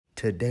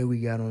Today we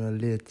got on a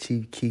little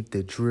Chief Keef,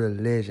 the drill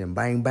legend.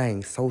 Bang,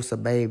 bang, Sosa,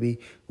 baby.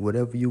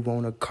 Whatever you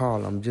want to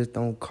call him. Just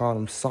don't call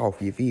him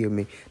soft, you feel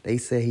me? They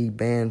say he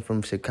banned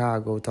from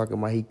Chicago, talking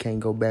about he can't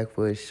go back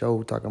for his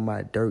show, talking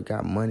about Durk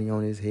got money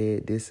on his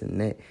head, this and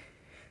that.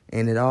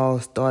 And it all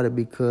started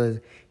because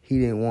he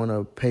didn't want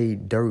to pay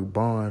Durk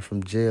bond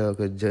from jail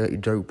because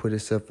Durk put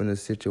himself in a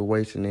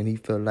situation and he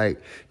felt like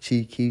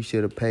Chief Keef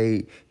should have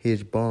paid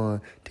his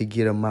bond to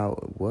get him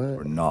out. What?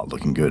 We're not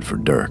looking good for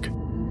Durk.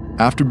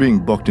 After being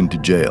booked into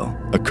jail,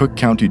 a Cook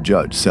County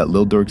judge set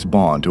Lil Durk's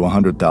bond to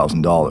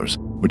 $100,000,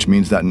 which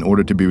means that in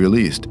order to be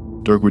released,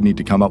 Durk would need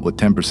to come up with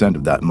 10%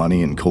 of that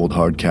money in cold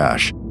hard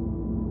cash.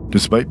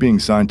 Despite being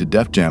signed to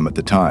Def Jam at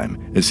the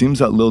time, it seems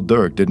that Lil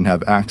Durk didn't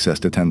have access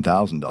to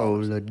 $10,000. Oh,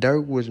 Lil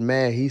Durk was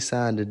mad. He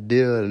signed a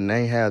deal and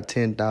they have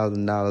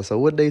 $10,000. So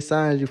what they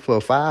signed you for,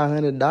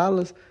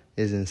 $500?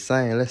 Is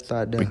insane. Let's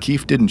start there. But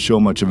Keef didn't show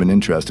much of an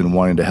interest in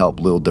wanting to help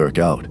Lil Durk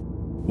out.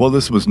 While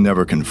this was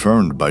never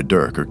confirmed by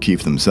Durk or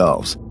Keef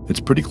themselves, it's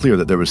pretty clear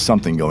that there was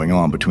something going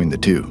on between the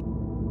two.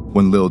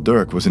 When Lil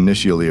Durk was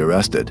initially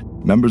arrested,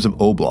 members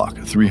of O Block,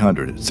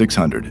 300,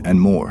 600,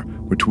 and more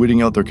were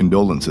tweeting out their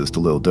condolences to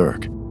Lil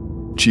Durk.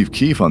 Chief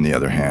Keef, on the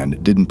other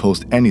hand, didn't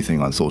post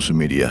anything on social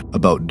media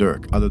about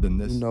Durk other than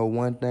this. You know,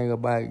 one thing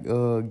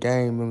about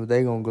gang members,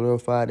 they gonna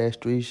glorify that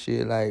street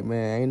shit. Like,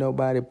 man, ain't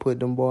nobody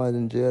put them boys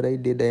in jail. They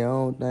did their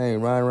own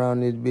thing, running around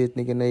this bitch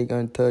thinking they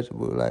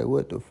untouchable. Like,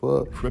 what the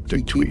fuck?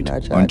 Cryptic tweet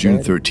on June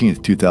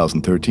 13th,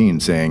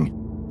 2013 saying,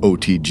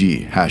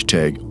 OTG,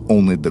 hashtag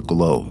only the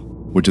glow,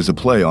 which is a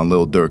play on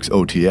Lil Durk's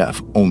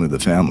OTF, only the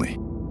family.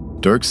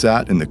 Durk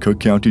sat in the Cook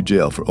County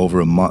jail for over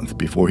a month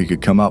before he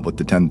could come up with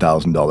the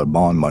 $10,000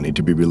 bond money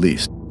to be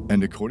released.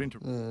 And according to...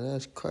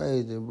 that's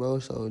crazy, bro.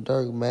 So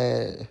Durk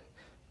mad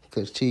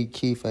because Chief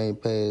Keef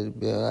ain't paid his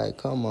bill. Like,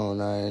 come on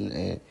now.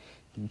 And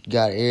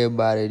got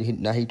everybody...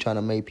 Now he trying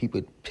to make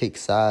people pick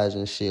sides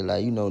and shit.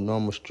 Like, you know,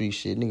 normal street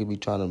shit. Nigga be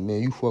trying to,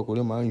 man, you fuck with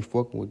him, I ain't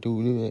fucking with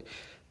dude.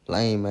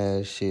 Lame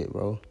ass shit,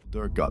 bro.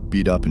 Durk got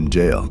beat up in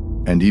jail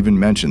and even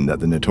mentioned that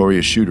the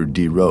notorious shooter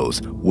D.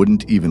 Rose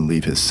wouldn't even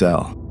leave his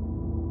cell.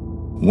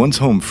 Once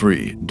home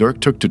free, Durk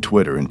took to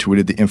Twitter and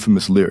tweeted the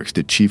infamous lyrics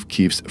to Chief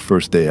Keef's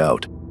First Day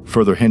Out,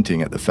 further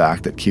hinting at the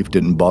fact that Keef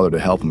didn't bother to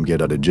help him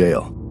get out of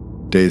jail.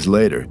 Days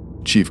later,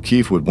 Chief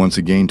Keef would once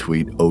again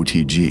tweet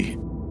OTG.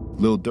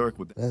 Lil Durk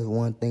would... That's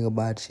one thing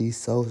about Chief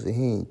Sosa,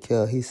 he ain't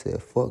care. He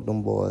said, fuck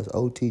them boys.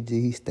 OTG,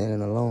 he's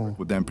standing alone.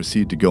 Would then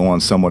proceed to go on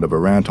somewhat of a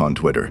rant on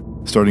Twitter,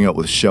 starting out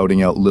with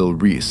shouting out Lil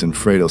Reese and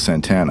Fredo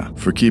Santana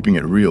for keeping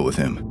it real with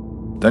him.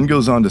 Then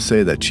goes on to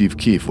say that Chief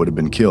Keef would have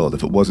been killed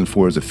if it wasn't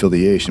for his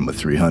affiliation with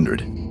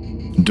 300.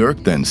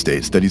 Durk then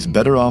states that he's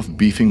better off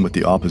beefing with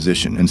the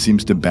opposition and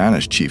seems to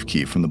banish Chief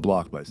Keef from the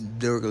block by...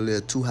 Durk a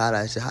little too hot.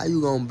 I said, how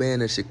you gonna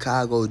ban a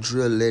Chicago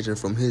drill legend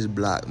from his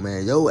block,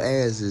 man? Your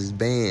ass is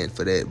banned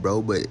for that,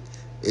 bro, but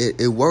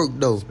it worked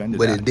though, but it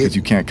didn't. Because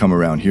you can't come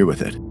around here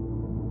with it.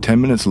 10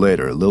 minutes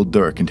later, Lil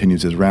Durk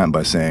continues his rant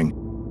by saying,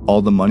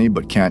 all the money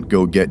but can't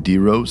go get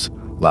D-Rose?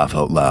 Laugh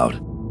out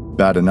loud.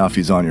 Bad enough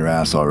he's on your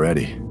ass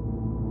already.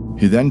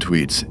 He then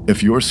tweets,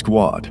 if you're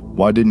squad,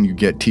 why didn't you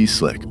get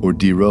T-Slick or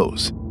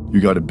D-Rose? You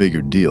got a bigger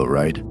deal,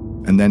 right?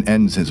 And then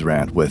ends his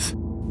rant with,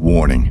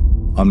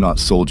 warning, I'm not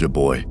Soulja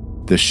Boy.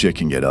 This shit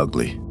can get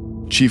ugly.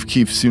 Chief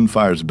Keef soon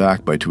fires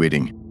back by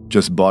tweeting,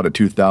 just bought a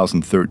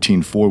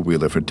 2013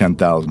 four-wheeler for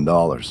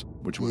 $10,000.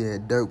 Which was... Yeah,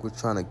 Durk was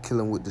trying to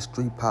kill him with the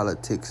street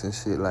politics and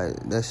shit. Like,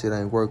 that shit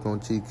ain't work on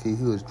Chief Keef.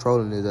 He was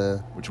trolling his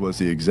ass. Which was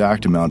the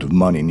exact amount of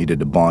money needed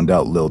to bond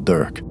out Lil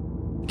Durk.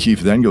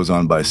 Keef then goes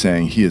on by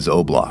saying he is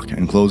O-Block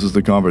and closes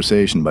the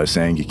conversation by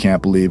saying he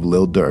can't believe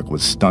Lil Durk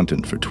was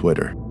stunting for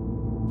Twitter.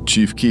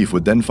 Chief Keef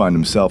would then find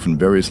himself in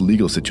various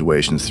legal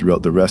situations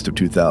throughout the rest of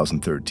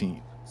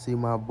 2013. See,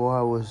 my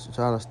boy was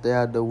trying to stay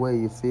out the way,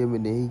 you feel me?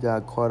 Then he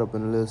got caught up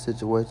in a little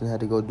situation,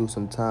 had to go do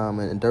some time,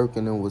 and Durk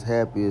and them was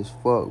happy as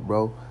fuck,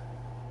 bro.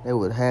 They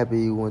was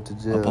happy he went to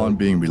jail. Upon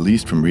being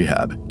released from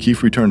rehab,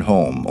 Keef returned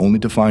home only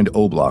to find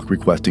O-Block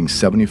requesting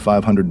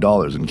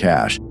 $7,500 in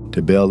cash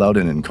to bail out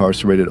an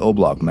incarcerated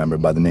O-Block member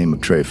by the name of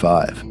Trey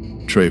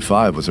 5. Trey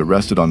 5 was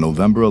arrested on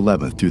November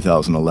 11,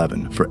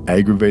 2011 for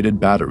aggravated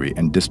battery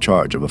and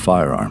discharge of a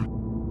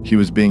firearm. He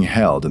was being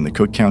held in the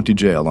Cook County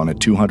Jail on a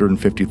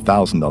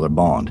 $250,000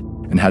 bond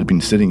and had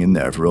been sitting in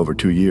there for over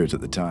 2 years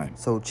at the time.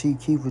 So Chief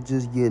Keef was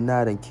just getting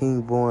out and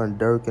King Born,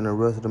 Durk, and the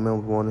rest of the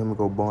members wanted him to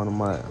go bond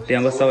him out.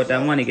 Damn, what's up with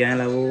that money, gang?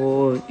 Like,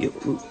 whoa,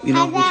 you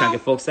know, we trying to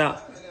get folks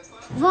out.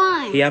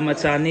 Vaughn. Yeah, how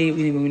much I need?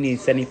 We need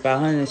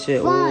 7,500 and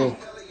shit. Whoa.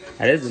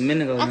 That is a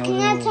minute ago.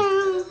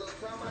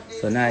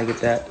 So now I get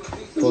that.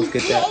 Folks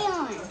get that.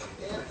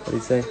 What do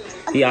you say?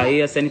 He out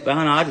here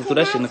 7,500. I just do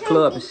that shit in the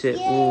club and shit.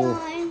 Ooh.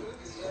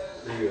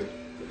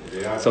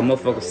 So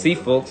motherfuckers see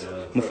folks.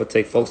 Motherfucker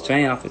take folks'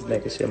 chain off his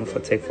neck and shit.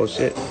 Motherfucker take folks'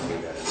 shit.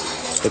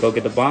 To go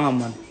get the bomb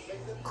money.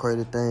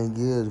 Crazy thing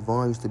is,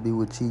 Vaughn used to be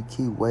with Chief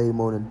Keef way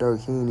more than Durk.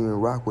 He didn't even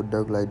rock with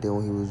Durk like that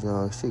when he was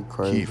young. Shit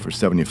crazy. Keef for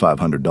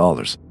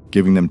 $7,500,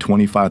 giving them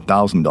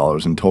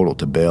 $25,000 in total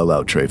to bail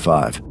out Trey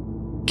 5.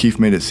 Keef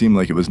made it seem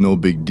like it was no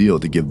big deal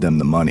to give them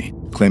the money,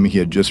 claiming he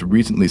had just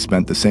recently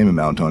spent the same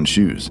amount on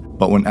shoes.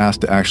 But when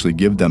asked to actually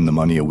give them the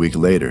money a week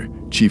later,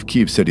 Chief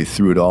Keef said he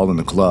threw it all in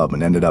the club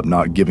and ended up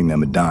not giving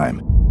them a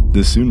dime.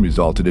 This soon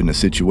resulted in a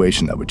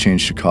situation that would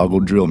change Chicago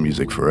drill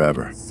music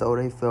forever. So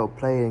they felt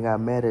played and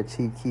got mad at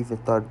Chief Keef and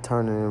started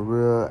turning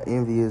real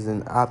envious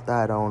and opt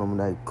out on him,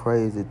 like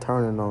crazy,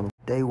 turning on him.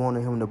 They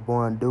wanted him to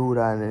burn dude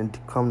out, and to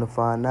come to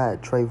find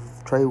out, Trey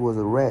was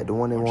a rat, the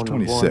one they wanted to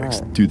burn out. March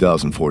 26,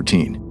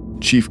 2014.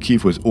 Chief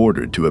Keef was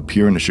ordered to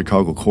appear in a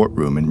Chicago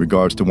courtroom in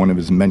regards to one of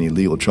his many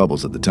legal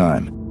troubles at the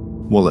time.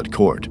 While at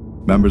court,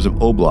 members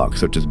of O-Block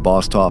such as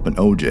Boss Top and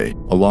OJ,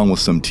 along with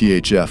some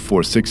THF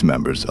 46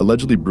 members,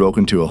 allegedly broke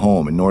into a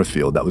home in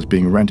Northfield that was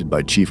being rented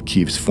by Chief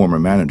Keef's former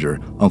manager,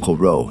 Uncle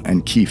Ro,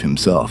 and Keef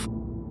himself.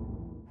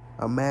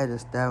 Imagine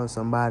stabbing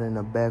somebody in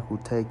the back who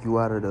take you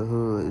out of the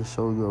hood and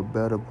show you a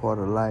better part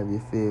of life, you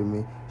feel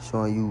me?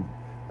 Showing you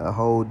a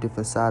whole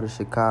different side of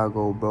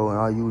Chicago, bro, and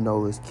all you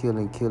know is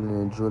killing,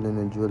 and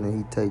drilling.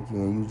 He take you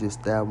and you just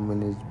stab him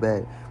in his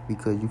back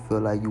because you feel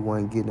like you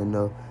weren't getting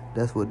enough.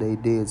 That's what they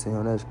did to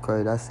him. That's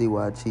crazy. I see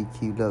why Chief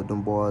Keef left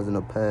them boys in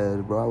the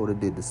past, bro. I would have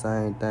did the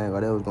same thing,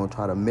 or they was gonna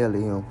try to melee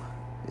him.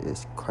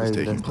 It's crazy.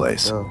 Was taking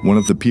place. One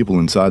of the people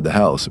inside the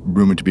house,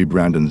 rumored to be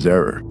Brandon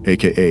Zerer,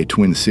 aka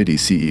Twin City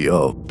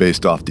CEO,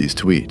 based off these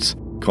tweets,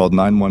 called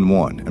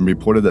 911 and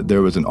reported that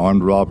there was an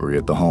armed robbery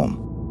at the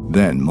home.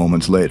 Then,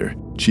 moments later,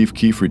 Chief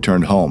Keef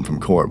returned home from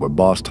court where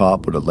Boss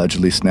Top would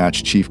allegedly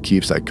snatch Chief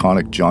Keef's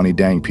iconic Johnny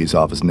Dang piece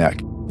off his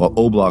neck, while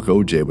O-Block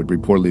OJ would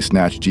reportedly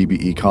snatch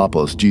GBE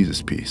Capo's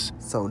Jesus piece.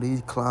 So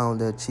these clowns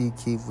that Chief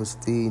Keef was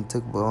feeding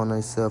took it on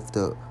themselves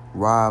to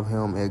rob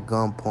him at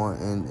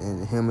gunpoint,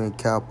 and him and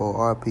Capo,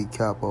 RP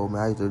Capo,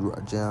 man, I used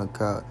to jam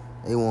Cap.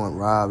 They won't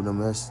rob them.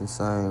 That's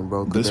insane,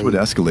 bro. This would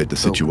escalate the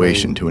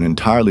situation to an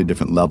entirely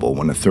different level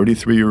when a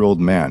 33-year-old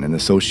man, an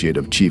associate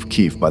of Chief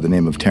Keef by the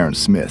name of Terrence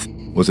Smith,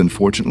 was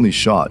unfortunately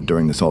shot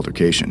during this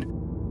altercation.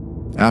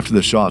 After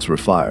the shots were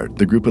fired,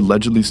 the group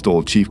allegedly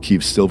stole Chief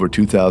Keef's silver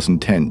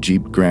 2010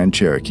 Jeep Grand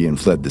Cherokee and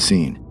fled the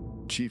scene.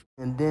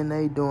 And then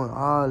they doing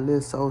all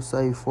this so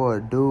safe for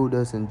a dude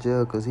that's in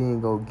jail because he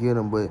ain't gonna get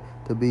him. But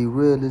to be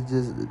real, it's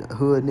just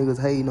hood niggas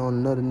hating on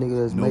another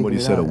nigga that's making it out. Nobody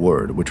said a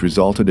word, which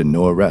resulted in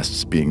no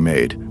arrests being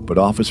made. But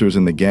officers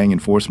in the Gang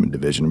Enforcement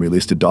Division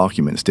released a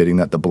document stating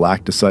that the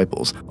Black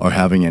Disciples are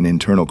having an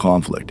internal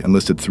conflict and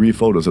listed 3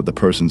 photos of the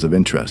persons of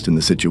interest in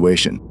the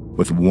situation,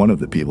 with one of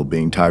the people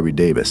being Tyree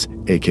Davis,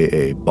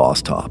 aka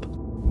Boss Top.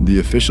 The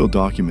official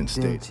document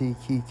states Chief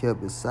Keef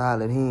kept it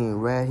silent. He ain't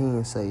rat, he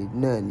ain't say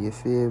nothing, you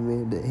feel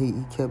me? That he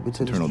kept it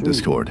to internal the street.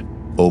 discord,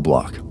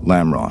 O-Block,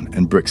 Lamron,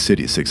 and Brick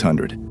City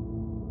 600.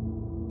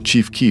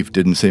 Chief Keef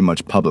didn't say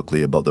much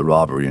publicly about the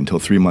robbery until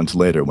 3 months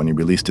later when he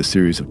released a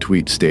series of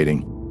tweets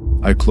stating,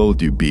 "I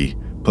clothed you, B.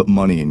 Put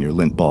money in your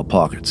lint ball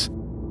pockets.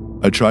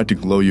 I tried to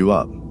glow you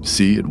up.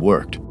 See, it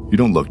worked. You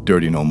don't look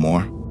dirty no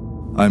more.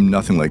 I'm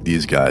nothing like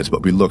these guys,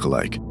 but we look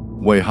alike.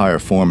 Way higher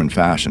form and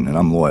fashion, and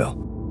I'm loyal.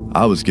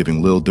 I was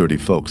giving Lil Dirty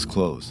folks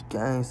clothes."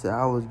 Gang said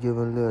I was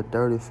giving Lil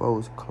Dirty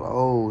folks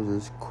clothes.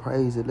 It's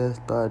crazy. Let's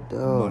start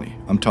there. Money.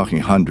 I'm talking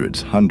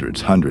hundreds.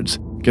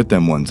 Get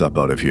them ones up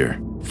out of here.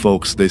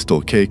 Folks, they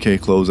stole KK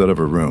clothes out of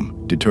her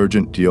room.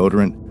 Detergent,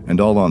 deodorant, and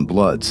all on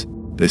Bloods.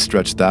 They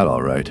stretched that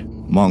all right.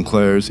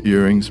 Moncler's,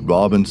 earrings,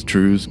 Robins,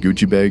 Trues,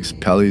 Gucci bags,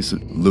 Pellies,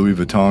 Louis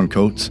Vuitton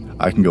coats.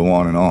 I can go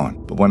on and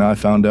on. But when I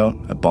found out,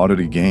 I bought it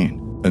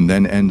again. And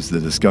then ends the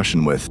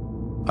discussion with,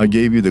 "I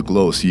gave you the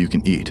glow so you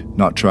can eat,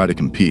 not try to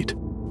compete.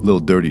 Lil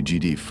Dirty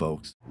GD,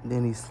 folks."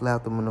 Then he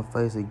slapped him in the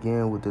face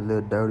again with the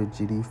Lil Dirty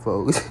GD,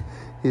 folks.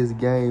 His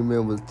gang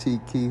member, Chief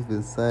Keef,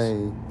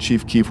 insane.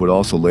 Chief Keef would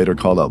also later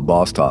call out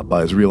Boss Top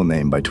by his real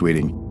name by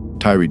tweeting,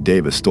 "Tyree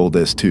Davis stole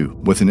this too,"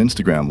 with an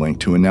Instagram link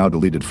to a now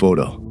deleted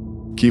photo.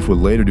 Keef would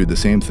later do the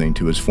same thing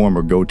to his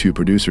former go-to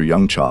producer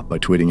Young Chop by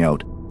tweeting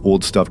out,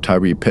 "Old stuff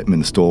Tyree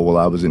Pittman stole while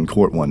I was in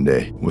court one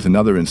day," with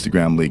another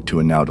Instagram leak to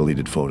a now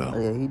deleted photo.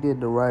 Yeah, he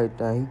did the right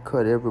thing. He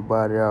cut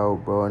everybody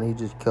out, bro, and he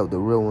just kept the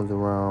real ones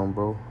around,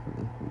 bro.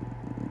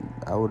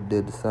 I would've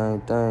did the same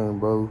thing,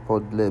 bro.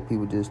 Supposed to let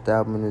people just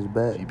stab him in his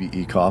back.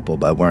 GBE Koppel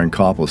by wearing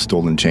Koppel's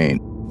stolen chain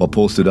while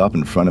posted up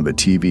in front of a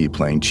TV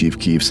playing Chief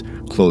Keef's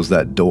 "Close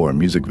That Door"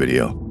 music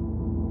video.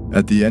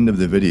 At the end of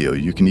the video,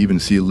 you can even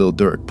see Lil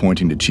Durk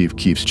pointing to Chief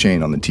Keef's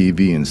chain on the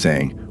TV and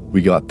saying,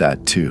 "We got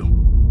that too."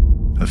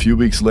 A few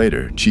weeks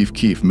later, Chief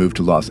Keef moved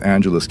to Los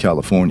Angeles,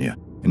 California,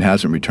 and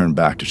hasn't returned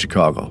back to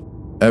Chicago,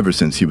 ever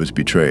since he was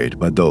betrayed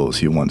by those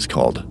he once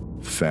called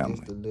family.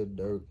 It's the Lil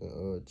Durk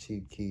and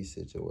Chief Keef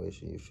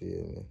situation, you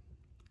feel me?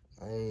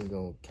 I ain't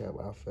gonna cap.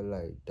 I feel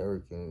like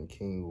Durk and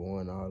King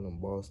One, all them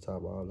Boss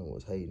Top, all them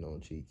was hating on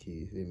Chief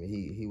Keef. You feel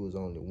me? He was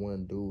only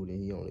one dude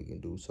and he only can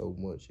do so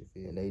much, you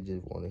feel me? And they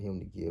just wanted him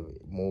to give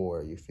it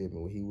more, you feel me?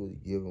 When he was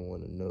giving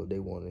one enough, they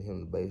wanted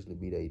him to basically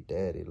be their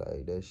daddy.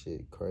 Like, that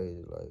shit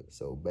crazy. Like,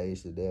 so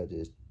basically they'll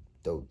just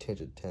throw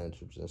tension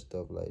tantrums and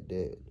stuff like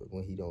that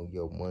when he don't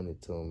give money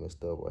to him and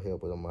stuff or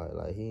help him out.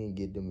 Like, he ain't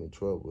get them in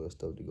trouble and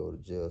stuff to go to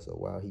jail. So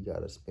why he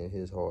gotta spend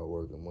his hard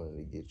working money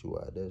to get you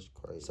out? That's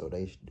crazy. So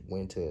they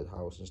went to his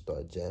house and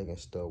started jacking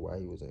stuff while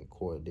he was in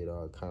court, did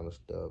all kind of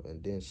stuff,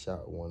 and then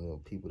shot one of them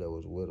people that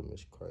was with him.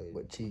 It's crazy.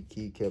 But Chief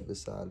Keef kept it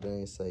silent. They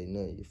ain't say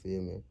nothing, you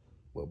feel me?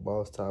 But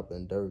Boss Top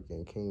and Durk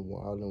and King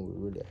One, all of them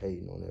were really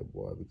hating on that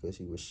boy because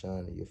he was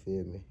shining, you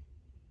feel me?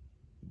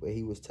 But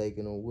he was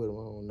taking them with him.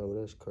 I don't know,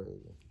 that's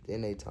crazy.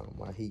 Then they talking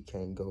about he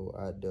can't go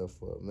out there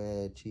for it.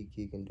 Man, Chief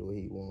Keef can do what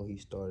he want. He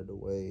started the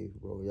wave,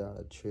 bro.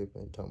 Y'all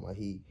tripping. Talking about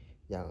he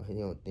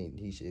don't think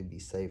he should be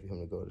safe for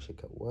him to go to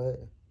Chicago. What?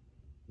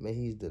 Man,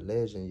 he's the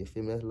legend, you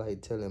feel me? That's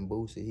like telling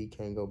Boosie he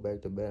can't go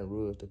back to Baton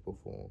Rouge to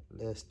perform.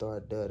 Let's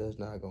start there. That's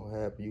not gonna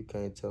happen. You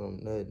can't tell him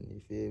nothing, you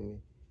feel me?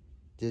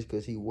 Just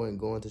because he wasn't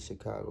going to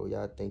Chicago,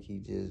 y'all think he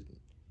just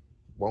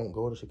won't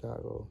go to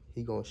Chicago.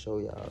 He gonna show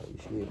y'all, you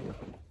feel me?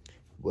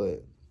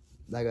 But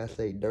like I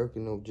say, Durk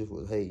and them just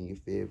was hating, you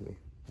feel me,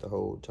 the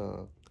whole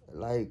time.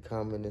 Like,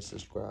 comment, and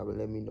subscribe, and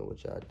let me know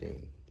what y'all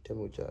think. Tell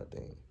me what y'all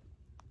think.